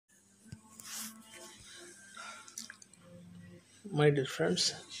My dear friends,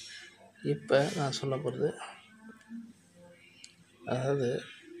 இப்போ நான் சொல்ல போகிறது அதாவது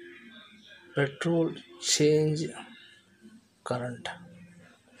பெட்ரோல் சேஞ்ச் கரண்ட்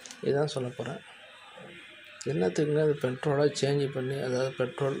இதுதான் சொல்ல போகிறேன். என்னத்துக்குங்க அது பெட்ரோலை சேஞ்ச் பண்ணி, அதாவது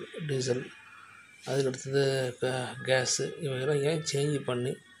பெட்ரோல், டீசல், அதுக்கடுத்தது கேஸு, இவையெல்லாம் ஏன் சேஞ்ச்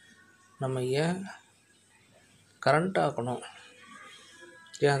பண்ணி நம்ம ஏன் கரண்ட் ஆக்கணும்,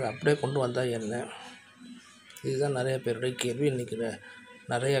 ஏன் அதை அப்படியே கொண்டு வந்தால் என்ன? இதுதான் நிறைய பேருடைய கேள்வி. இன்றைக்கி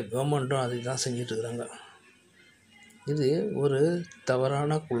நிறைய கவர்மெண்ட்டும் அதை தான் செஞ்சிட்ருக்குறாங்க. இது ஒரு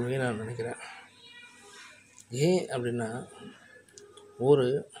தவறான கொள்கையை நான் நினைக்கிறேன். ஏன் அப்படின்னா, ஒரு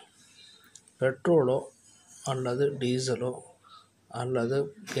பெட்ரோலோ அல்லது டீசலோ அல்லது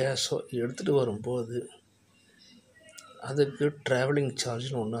கேஸோ எடுத்துகிட்டு வரும்போது அதுக்கு ட்ராவலிங்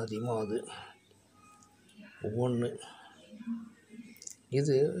சார்ஜ்னு ஒன்று அதிகமாகுது. ஒன்று,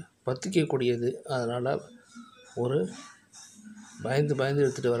 இது பற்றிக்கக்கூடியது. அதனால் ஒரு பயந்து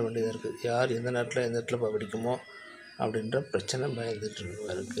எடுத்துகிட்டு வர வேண்டியதாக இருக்குது. யார் எந்த நேரத்தில் வெடிக்குமோ அப்படின்ற பிரச்சனை பயந்துட்டு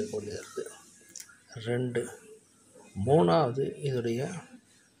இருக்கக்கூடியதாக இருக்குது. 2, 3வது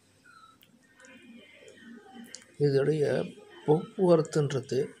இதோடைய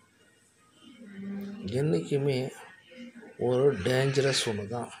போக்குவரத்துன்றது என்றைக்குமே ஒரு டேஞ்சரஸ் ஒன்று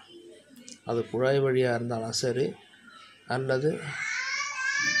தான். அது குழாய் வழியாக இருந்தாலும் சரி, அல்லது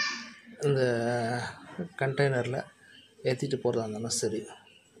இந்த கண்டெய்னரில் ஏற்றிட்டு போகிறதா இருந்தாலும் சரி,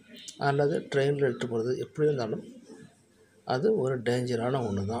 அல்லது ட்ரெயினில் எடுத்துகிட்டு போகிறது, எப்படி இருந்தாலும் அது ஒரு டேஞ்சரான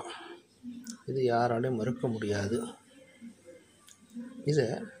ஒன்று தான். இது யாராலையும் மறுக்க முடியாது. இதை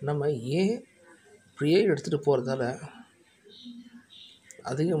நம்ம ஏன் இப்படியே எடுத்துகிட்டு போகிறதால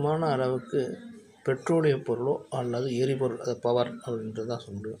அதிகமான அளவுக்கு பெட்ரோலிய பொருளோ அல்லது எரிபொருள், அது பவர் அப்படின்றது தான்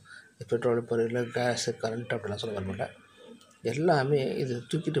சொல்ல முடியும். பெட்ரோலிய பொருள், கேஸு, கரண்ட் அப்படிலாம் சொல்ல வரமாட்டே, எல்லாமே இது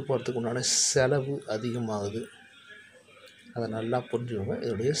தூக்கிட்டு போகிறதுக்கு உண்டான செலவு அதிகமாகுது. அதை நல்லா புரிஞ்சுக்கோங்க.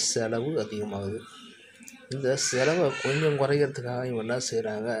 இதோடைய செலவு அதிகமாகுது. இந்த செலவை கொஞ்சம் குறைக்கிறதுக்காக இவங்க என்ன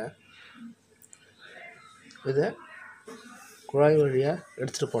செய்கிறாங்க, இதை குழாய் வழியாக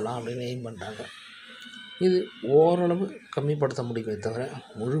எடுத்துகிட்டு போகலாம் அப்படின்னு எய்ம் பண்ணுறாங்க. இது ஓரளவு கம்மிப்படுத்த முடியுமே தவிர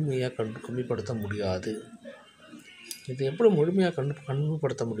முழுமையாக கம்மிப்படுத்த முடியாது. இது எப்படி முழுமையாக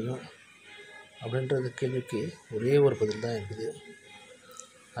கம்மிப்படுத்த முடியும் அப்படின்றது கேள்விக்கு ஒரே ஒரு பதில் தான் இருக்குது.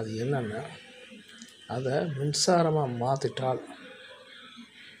 அது என்னென்னா, அதை மின்சாரமாக மாற்றிட்டால்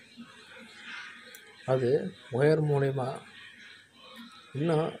அது ஒயர் மூலயமா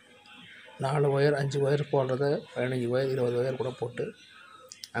இன்னும் 4 ஒயர் 5 ஒயர் போடுறத 15 ஒயர் 20 ஒயர் கூட போட்டு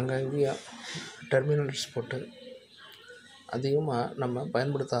அங்கங்கேயும் டெர்மினல்ஸ் போட்டு அதிகமாக நம்ம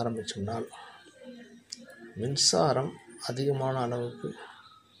பயன்படுத்த ஆரம்பித்தோம்னால் மின்சாரம் அதிகமான அளவுக்கு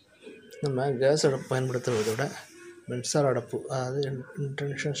நம்ம கேஸ் அடுப்பு பயன்படுத்துவதை விட மின்சார அடுப்பு, அதாவது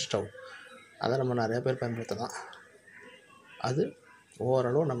இண்டக்ஷன் ஸ்டவ், அதை நம்ம நிறையா பேர் பயன்படுத்தலாம். அது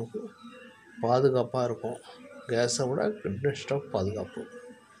ஓரளவு நமக்கு பாதுகாப்பாக இருக்கும். கேஸை விட இண்டக்ஷன் ஸ்டவ் பாதுகாப்பு.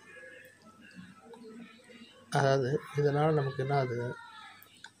 அதாவது இதனால் நமக்கு என்ன ஆகுது,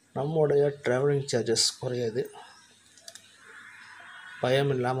 நம்முடைய ட்ராவலிங் சார்ஜஸ் குறையாது,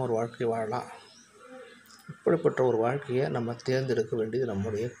 பயம் இல்லாமல் ஒரு வாழ்க்கை வாழலாம். இப்படிப்பட்ட ஒரு வாழ்க்கையை நம்ம தேர்ந்தெடுக்க வேண்டியது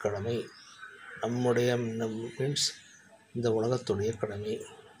நம்முடைய கடமை, நம்முடைய மீன்ஸ் இந்த உலகத்துடைய கடமை.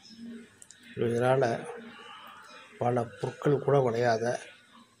 இதனால் பல பொருட்கள் கூட விளையாத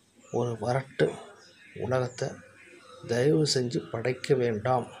ஒரு வறட்டு உலகத்தை தயவு செஞ்சு படைக்க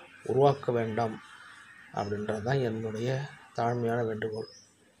வேண்டாம், உருவாக்க வேண்டாம் அப்படின்றது தான் என்னுடைய தாழ்மையான வேண்டுகோள்.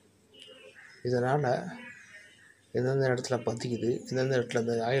 இதனால் எந்தெந்த இடத்துல பற்றிக்குது, எந்தெந்த இடத்துல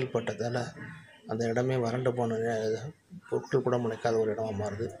இந்த ஆயில் பட்டதால் அந்த இடமே வறண்டு போன பொருட்கள் கூட முளைக்காத ஒரு இடமா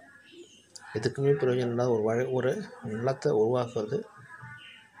மாறுது. எதுக்குமே பிரயோஜனம் இல்லாத ஒரு நிலத்தை உருவாக்குறது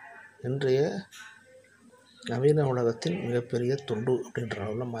இன்றைய நவீன உலகத்தின் மிகப்பெரிய தொண்டு அப்படின்ற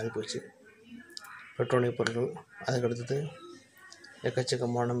அளவில் மாறி போச்சு. பெட்ரோலிய பொருட்கள், அதுக்கடுத்தது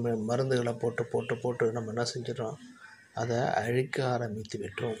எக்கச்சக்கமான மருந்துகளை போட்டு நம்ம என்ன செஞ்சிடறோம், அதை அழிக்க ஆரம்பித்து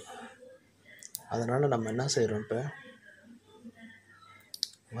விட்டோம். அதனால் நம்ம என்ன செய்கிறோம், இப்போ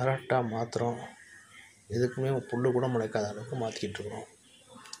வறட்டாக மாற்றுறோம், எதுக்குமே புல் கூட முளைக்காத அளவுக்கு மாற்றிக்கிட்டு இருக்கிறோம்.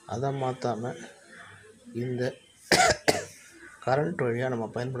 அதை மாற்றாமல் இந்த கரண்ட் வழியாக நம்ம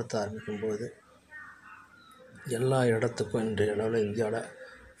பயன்படுத்த ஆரம்பிக்கும்போது எல்லா இடத்துக்கும் இன்றைய அளவில் இந்தியாவில்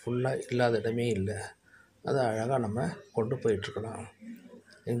ஃபுல்லாக இல்லாத இடமே இல்லை. அதை அழகாக நம்ம கொண்டு போயிட்டுருக்கலாம்.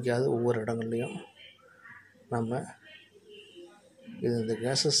 எங்கேயாவது ஒவ்வொரு இடங்கள்லையும் நம்ம இந்த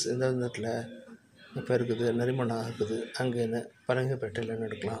கேஸஸ் எந்தெந்த இடத்துல இப்போ இருக்குது, நரிமணம் இருக்குது, அங்கேன்னு பரங்கிப்பேட்டையிலன்னு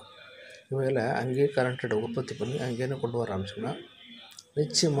எடுக்கலாம். இவையில் அங்கேயே கரண்ட்டை உற்பத்தி பண்ணி அங்கேன்னு கொண்டு வர ஆரம்பிச்சோம்னா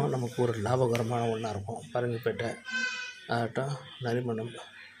நிச்சயமாக நமக்கு ஒரு லாபகரமான ஒன்றா இருக்கும். பரங்கிப்பேட்டை ஆகட்டும், நரிமணம்,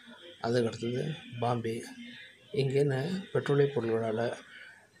 அதுக்கடுத்தது பாம்பே, இங்கேன்னு பெட்ரோலிய பொருள்களால்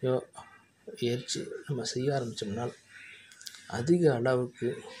எரிச்சு நம்ம செய்ய ஆரம்பித்தோம்னால் அதிக அளவுக்கு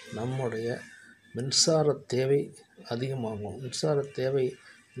நம்முடைய மின்சார தேவை அதிகமாகும்.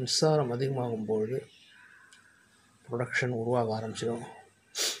 மின்சாரம் அதிகமாகும்பொழுது ப்ரொடக்ஷன் உருவாக ஆரம்பிச்சிடும்.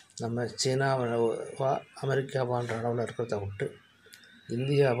 நம்ம சீனாவா அமெரிக்காவான்ற அளவில் இருக்கிறத விட்டு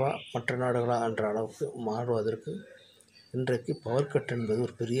இந்தியாவா மற்ற நாடுகளா என்ற அளவுக்கு மாறுவதற்கு இன்றைக்கு பவர் கட் என்பது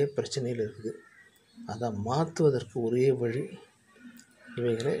ஒரு பெரிய பிரச்சனையில் இருக்குது. அதை மாற்றுவதற்கு ஒரே வழி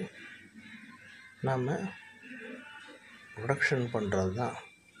இவைகளை நாம் ப்ரொடக்ஷன் பண்ணுறது தான்.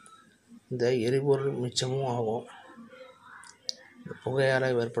 இந்த எரிபொருள் மிச்சமும் ஆகும். இந்த புகையால்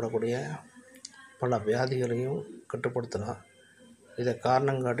ஏற்படக்கூடிய பல வியாதிகளையும் கட்டுப்படுத்தலாம். இதை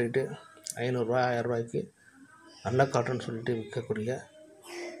காரணம் காட்டிக்கிட்டு 500 1000 நல்ல காற்றுன்னு சொல்லிட்டு விற்கக்கூடிய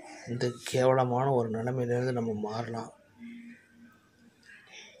இந்த கேவலமான ஒரு நிலைமையிலேருந்து நம்ம மாறலாம்.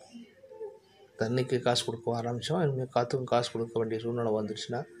 தண்ணிக்கு காசு கொடுக்க ஆரம்பித்தோம். இனிமேல் காற்றுக்கும் காசு கொடுக்க வேண்டிய சூழ்நிலை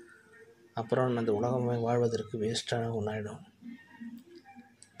வந்துடுச்சுன்னா அப்புறம் அந்த உலகமே வாழ்வதற்கு வேஸ்ட்டான ஒன்றாயிடும்.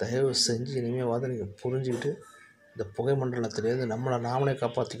 தயவு செஞ்சு இனிமேல் நீங்கள் புரிஞ்சுக்கிட்டு இந்த புகை மண்டலத்திலேருந்து நம்மளை நாமளே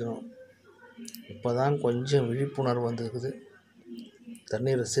காப்பாற்றிக்கணும். இப்போ தான் கொஞ்சம் விழிப்புணர்வு வந்துருக்குது.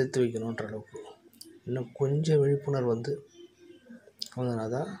 தண்ணீரை சேர்த்து வைக்கணுன்ற அளவுக்கு இன்னும் கொஞ்சம் விழிப்புணர்வு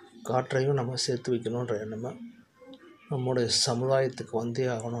அதனால் தான் காற்றையும் நம்ம சேர்த்து வைக்கணுன்ற எண்ணமாக நம்முடைய சமுதாயத்துக்கு வந்தே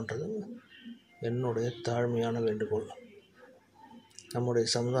ஆகணுன்றது என்னுடைய தாழ்மையான வேண்டுகோள். நம்முடைய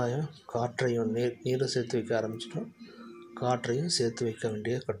சமுதாயம் காற்றையும் நீரை சேர்த்து வைக்க ஆரம்பிச்சிட்டோம். காற்றையும் சேர்த்து வைக்க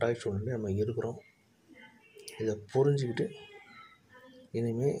வேண்டிய கட்டாய சூழ்நிலை நம்ம இருக்கிறோம். இதை புரிஞ்சுக்கிட்டு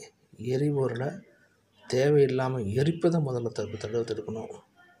இனிமேல் எரிபொருளை தேவையில்லாமல் எரிப்பதை முதல்ல தடுக்கணும்.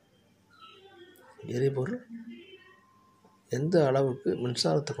 எரிபொருள் எந்த அளவுக்கு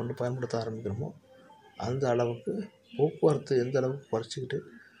மின்சாரத்தை கொண்டு பயன்படுத்த ஆரம்பிக்கிறோமோ அந்த அளவுக்கு போக்குவரத்து எந்த அளவுக்கு குறைச்சிக்கிட்டு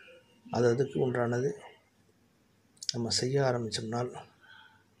அதுக்கு உண்டானது நம்ம செய்ய ஆரம்பித்தோம்னால்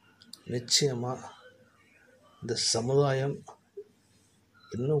நிச்சயமாக இந்த சமுதாயம்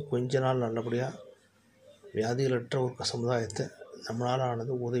இன்னும் கொஞ்ச நாள் நல்லபடியாக வியாதிகளற்ற ஒரு சமுதாயத்தை நம்மளால்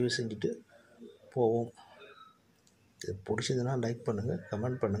ஆனது உதவி செஞ்சுட்டு போவோம். இது பிடிச்சதுன்னா லைக் பண்ணுங்கள்,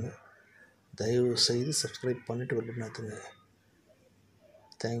 கமெண்ட் பண்ணுங்கள். தயவு செய்து சப்ஸ்கிரைப் பண்ணிவிட்டு வெளிநாத்துங்க.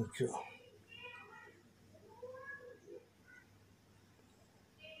 தேங்க்யூ.